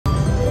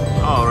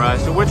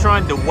So we're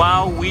trying the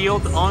Wow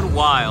Wheeled on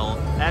Wild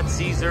at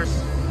Caesars.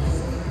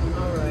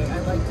 Alright, I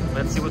like to.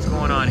 Let's see what's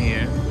going on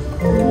here.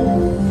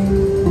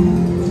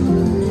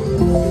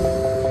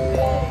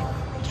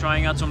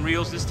 Trying out some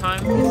reels this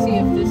time. Let's see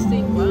if this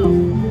thing, wow.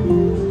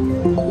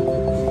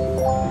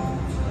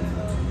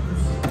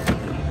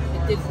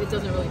 It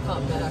doesn't really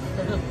pop back.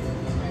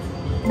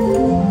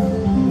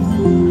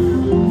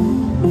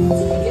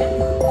 Yeah,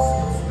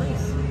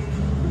 nice.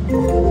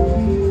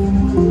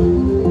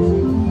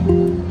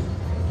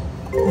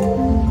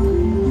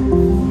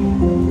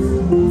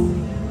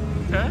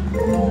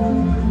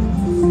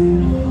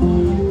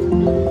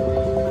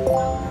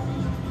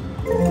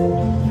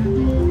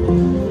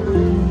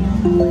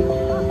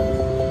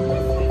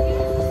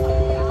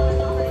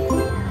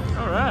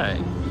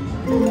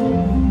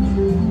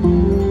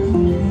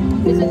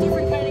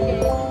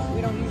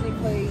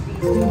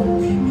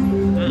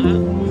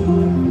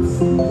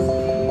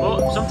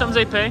 Sometimes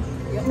they pay.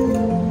 Yep.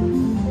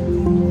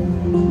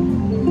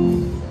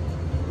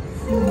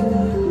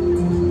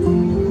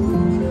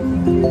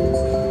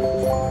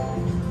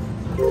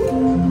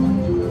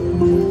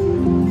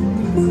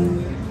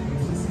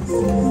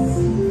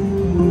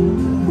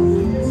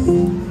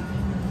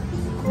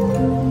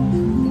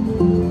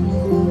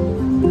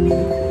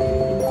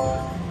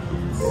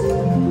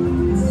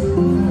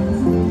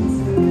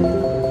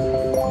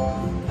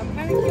 I'm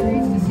kind of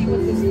curious to see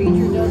what this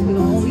feature does with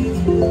all these.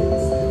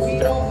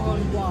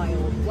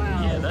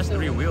 That's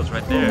 3 wheels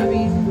right there. I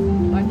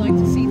mean, I'd like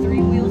to see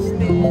 3 wheels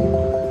spin.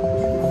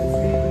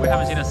 We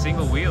haven't seen a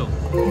single wheel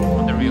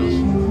on the reels.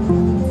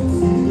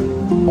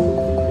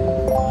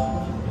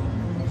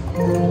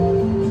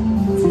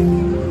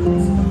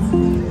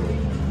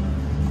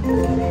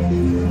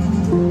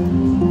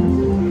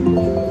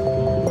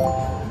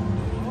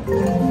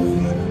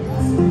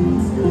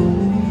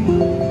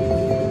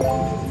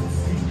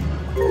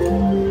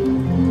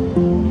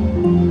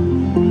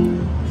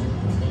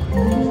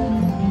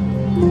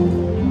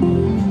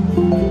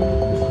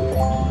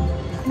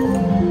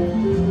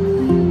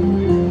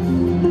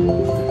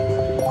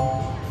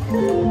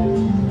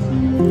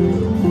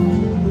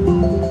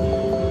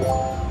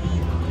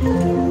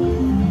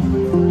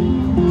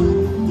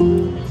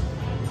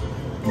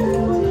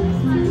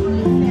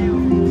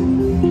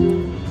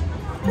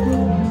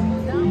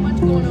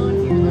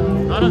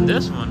 Not on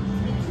this one.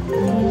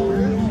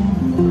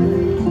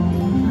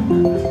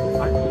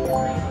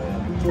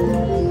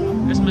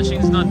 This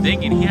machine's not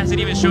dinging. He hasn't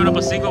even shown up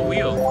a single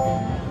wheel.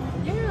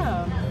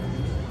 Yeah.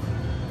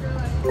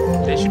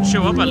 They should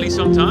show up at least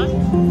sometime.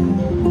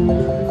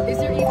 Is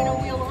there even a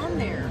wheel on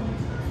there?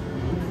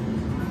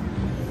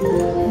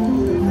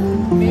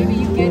 Maybe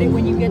you get it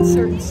when you get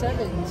certain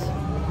 7s.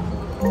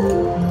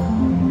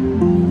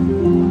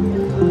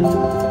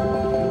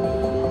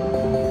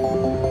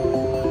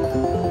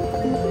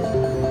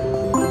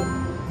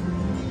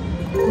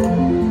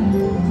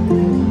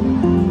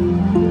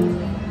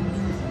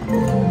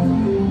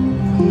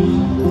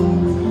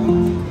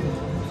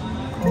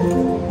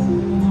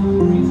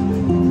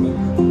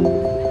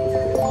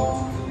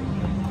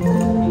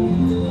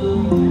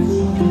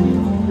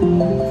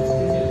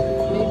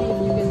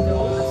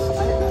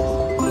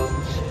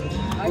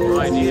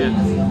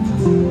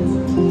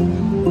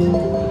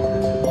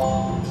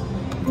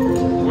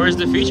 Where's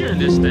the feature in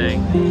this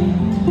thing?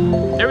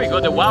 There we go,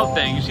 the wow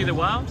thing. You see the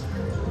wow?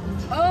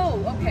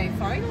 Oh, okay,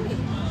 finally.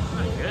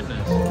 My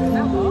goodness.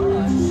 How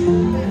odd.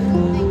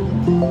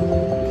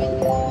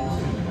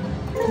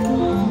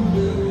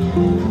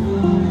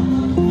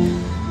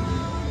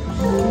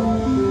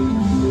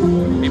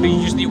 Maybe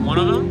you just need one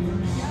of them?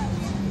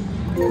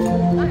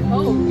 I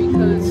hope,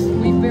 because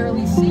we've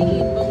barely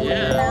seen but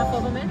yeah. half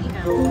of them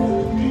anyhow.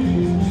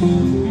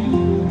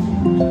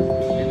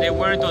 And they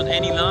weren't on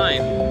any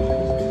line.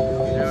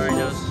 They were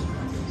just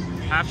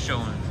half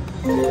showing.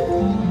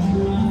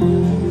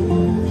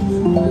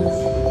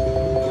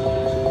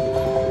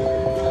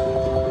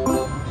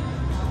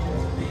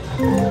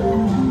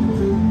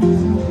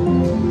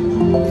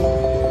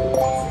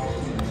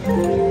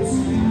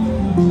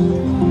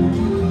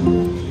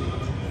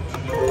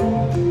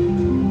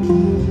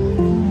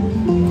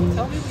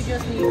 Tell me we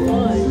just need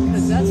one,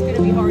 because that's going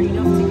to be hard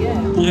enough to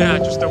get. Yeah,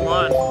 just the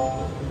one.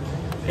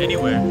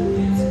 Anywhere.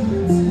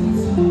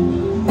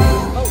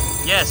 Oh.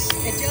 Yes.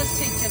 It does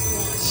take just one.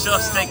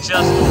 Just take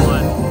just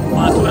one.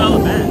 Wow,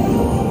 $2 bet.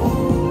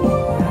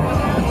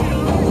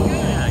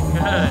 Yeah,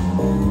 good.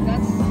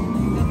 That's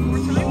 4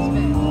 times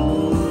bet.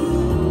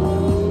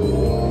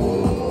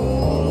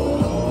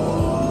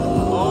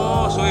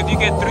 Oh, so if you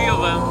get 3 of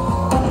them,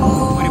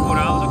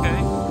 $24, okay.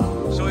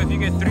 So if you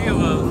get 3 of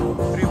them,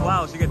 3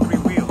 wows, you get 3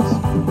 wheels. Oh,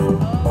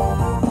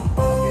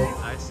 okay.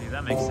 I see,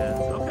 that makes sense.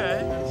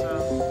 Okay,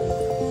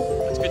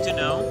 that's good to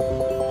know.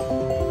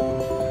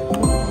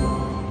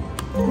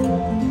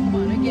 Come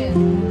on, again.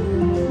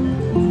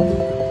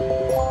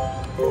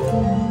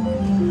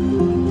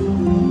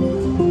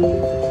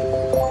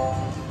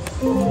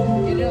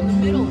 Get it on the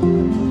middle.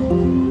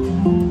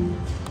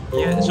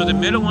 Yeah, so the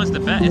middle one's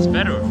it's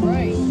better.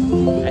 Right.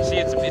 I see,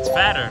 it's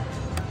fatter.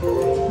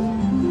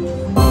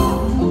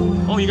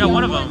 you got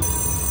one of them.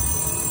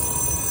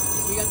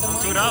 We got the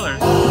 $2. minor.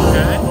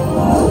 Okay.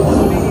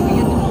 Maybe we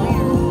get the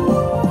minor.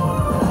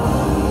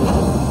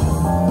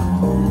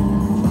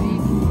 See?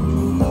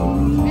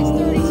 It's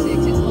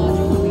 36. It's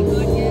logical. We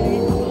could get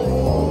it, but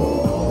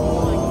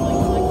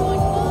come on.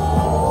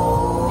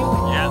 Do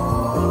it. Yeah.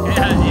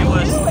 Yeah, it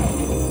was.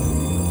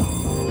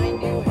 I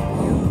knew it.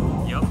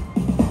 Yep.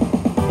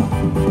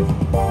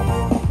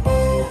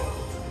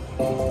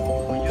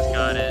 We just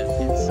got it.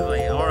 It's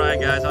like, alright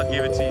guys, I'll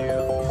give it to you.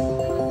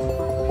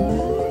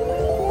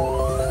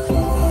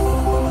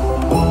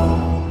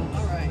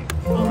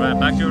 Alright,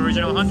 back to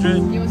original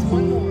 100. Give us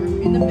one more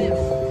in the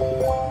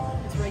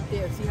middle. It's right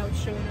there. See how it's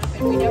showing up?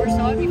 And we never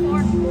saw it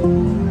before?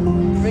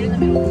 Right in the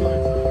middle.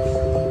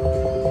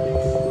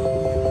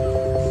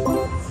 Come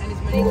on. And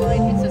as many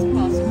line hits as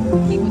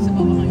possible. Keep us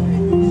above 100.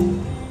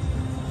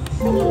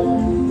 Come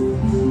on.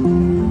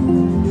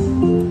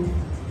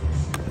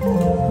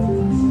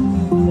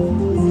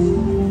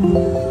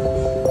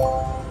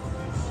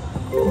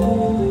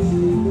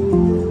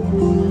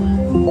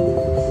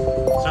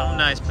 Something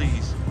nice,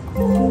 please.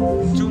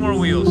 2 more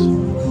wheels.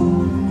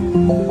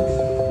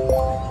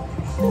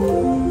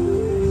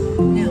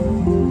 Now.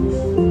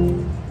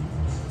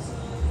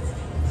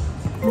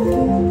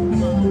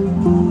 Come on.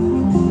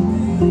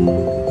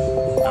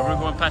 Are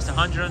we going past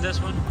 100 on this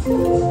one?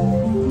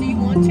 Do you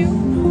want to?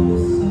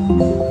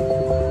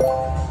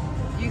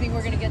 Do you think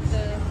we're gonna get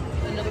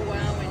another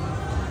wow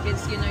and get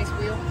to see a nice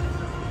wheel?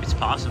 It's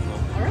possible.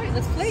 All right,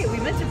 let's play it. We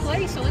meant to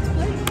play, so let's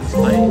play. Let's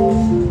play. You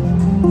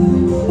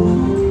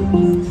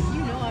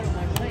know I don't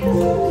mind playing. So.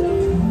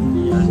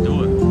 Yeah, let's do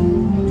it.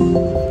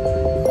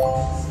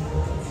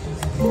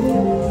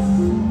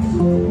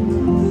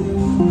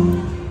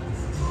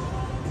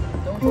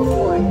 Don't be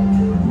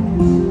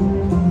quiet.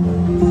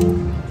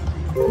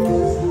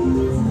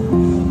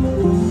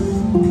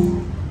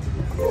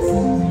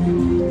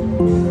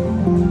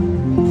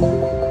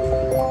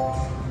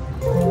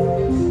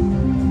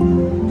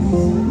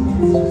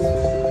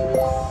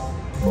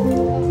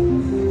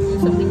 Do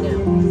something now.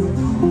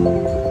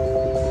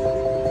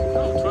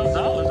 Oh,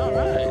 $12,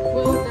 alright.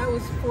 Well, that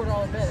was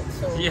 $4 bet,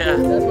 so Yeah.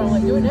 that's why I'm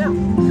like, do it now.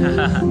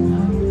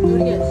 Do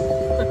it again.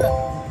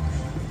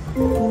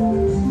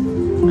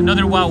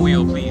 Another wow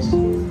wheel, please.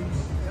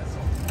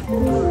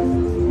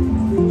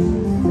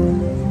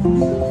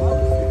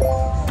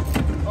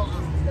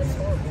 That's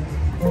horrible.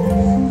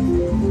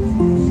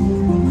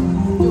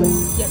 Do it.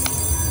 Yes.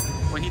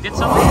 Well, he did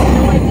something?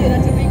 No idea.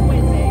 That's a big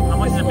win, babe. How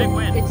much is a big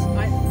win? It's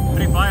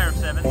 3 fire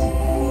 7s.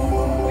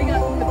 we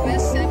got the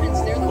best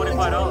sevens. They're the ones.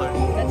 $45.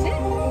 That's it.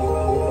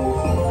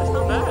 That's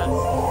not bad.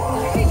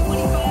 Did you say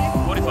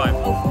 25? 45.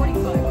 Oh,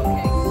 45.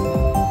 Okay.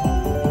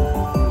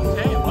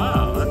 Okay,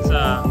 wow. That's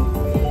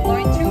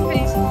Line 2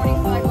 pays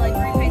 45. Line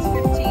 3 pays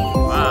 15.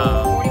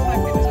 Wow. So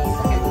 45, 15.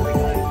 Okay,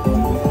 45.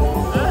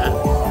 yeah.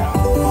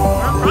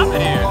 We're on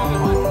profit here.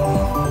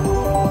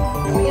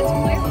 And we get to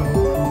play them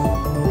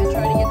and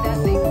try to get that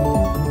thing.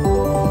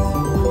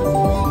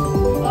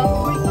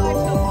 45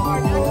 so far.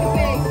 Not too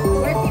big.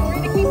 We're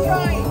gonna keep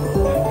trying.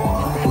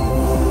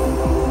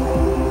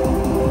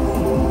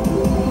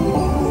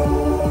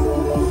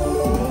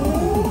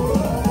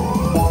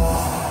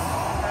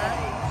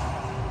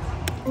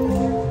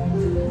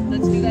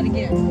 Let's do that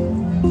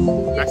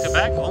again. Back to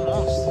back?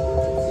 Almost.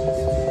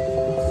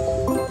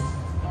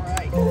 All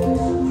right.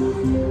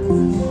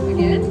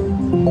 Again.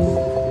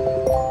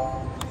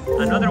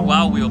 Another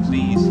wow wheel,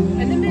 please.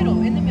 In the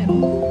middle. In the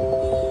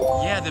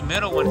middle. Yeah, the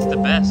middle one is the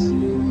best.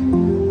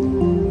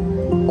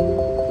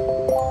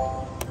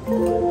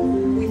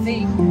 We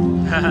think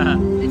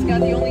it's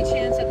got the only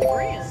chance at the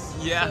grand.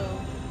 Yeah.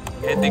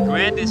 So, And the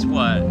grand is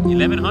what?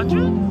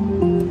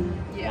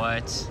 1100? yeah.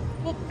 What?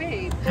 Well,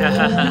 babe,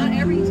 not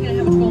everything's gonna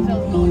have a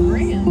 $12,000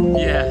 grand.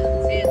 Yeah,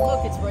 And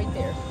look, it's right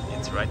there.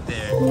 it's right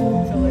there.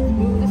 So let's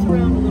move this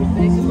around a little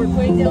bit because we're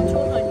putting down to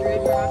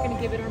 100. We're not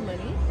gonna give it our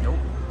money. Nope.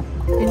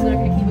 It's not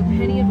gonna keep a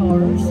penny of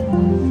ours.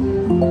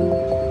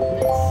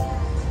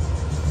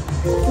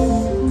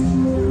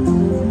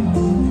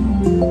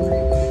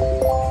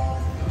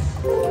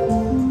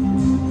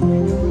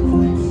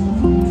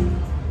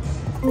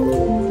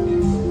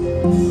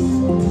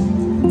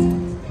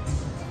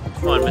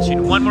 Come on,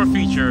 machine. One more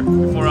feature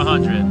before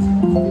 100.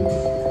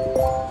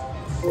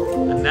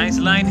 A nice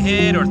line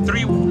hit or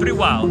three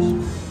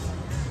wows.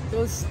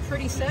 Those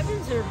pretty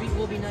sevens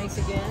will be nice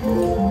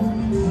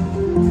again.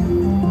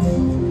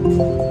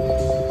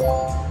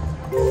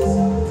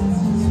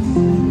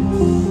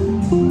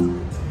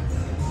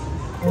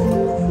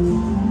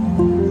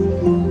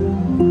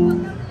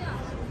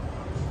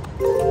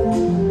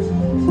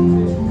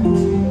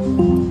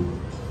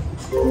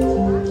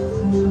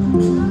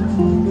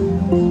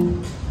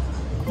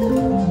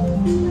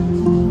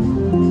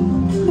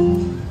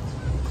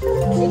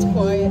 It's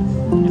quiet.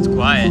 It's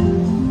quiet.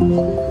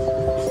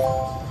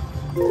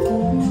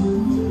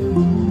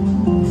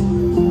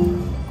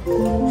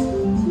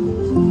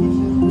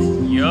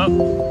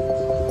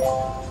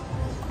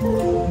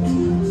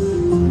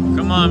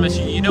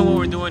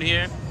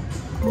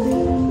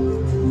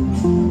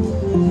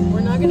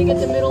 gonna get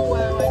the middle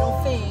wow, I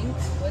don't think.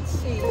 Let's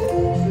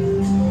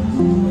see.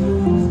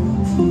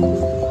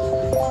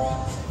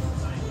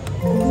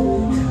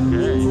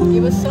 Okay.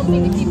 Give us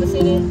something to keep us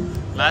in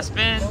it. Last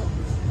spin. Nope.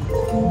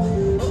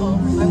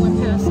 Uh-oh, I went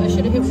past. I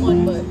should have hit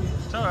one, but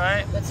It's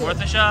alright. That's Worth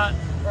it. a shot.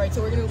 Alright,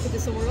 so we're gonna go put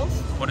this somewhere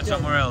else? Put it Done.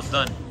 somewhere else.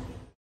 Done.